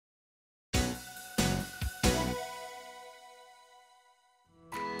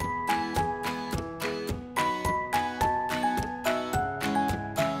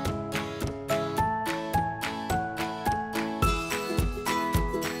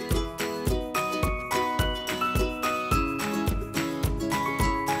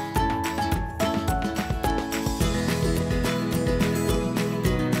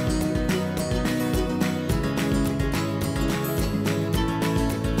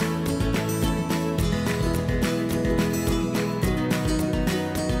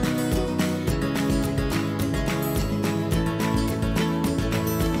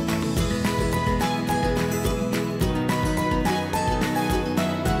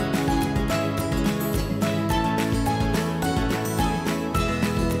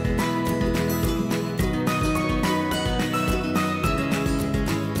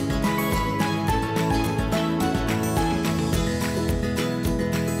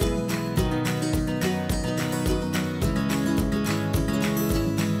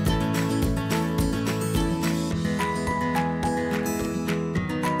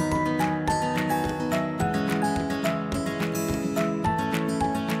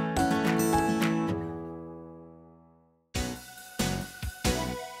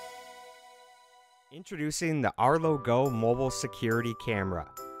Introducing the Arlo Go mobile security camera,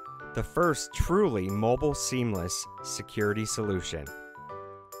 the first truly mobile seamless security solution.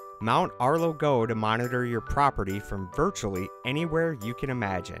 Mount Arlo Go to monitor your property from virtually anywhere you can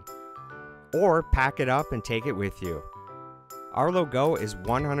imagine, or pack it up and take it with you. Arlo Go is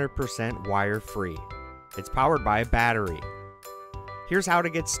 100% wire-free. It's powered by a battery. Here's how to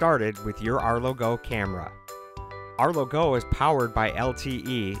get started with your Arlo Go camera. Arlo Go is powered by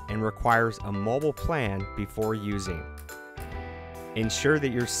LTE and requires a mobile plan before using. Ensure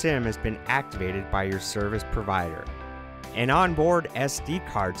that your SIM has been activated by your service provider. An onboard SD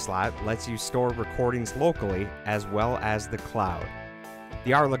card slot lets you store recordings locally as well as the cloud.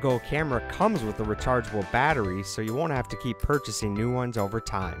 The Arlo Go camera comes with a rechargeable battery, so you won't have to keep purchasing new ones over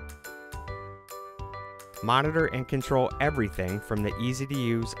time. Monitor and control everything from the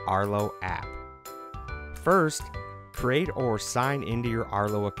easy-to-use Arlo app. First, create or sign into your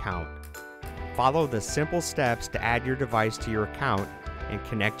Arlo account. Follow the simple steps to add your device to your account and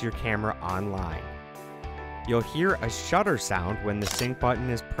connect your camera online. You'll hear a shutter sound when the sync button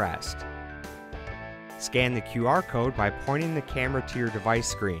is pressed. Scan the QR code by pointing the camera to your device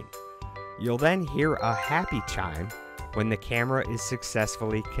screen. You'll then hear a happy chime when the camera is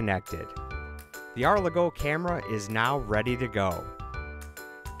successfully connected. The Arlo Go camera is now ready to go.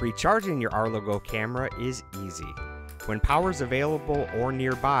 Recharging your Arlo Go camera is easy. When power is available or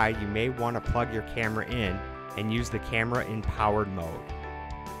nearby, you may want to plug your camera in and use the camera in powered mode.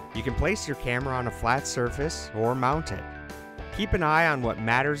 You can place your camera on a flat surface or mount it. Keep an eye on what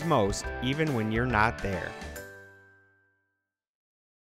matters most even when you're not there.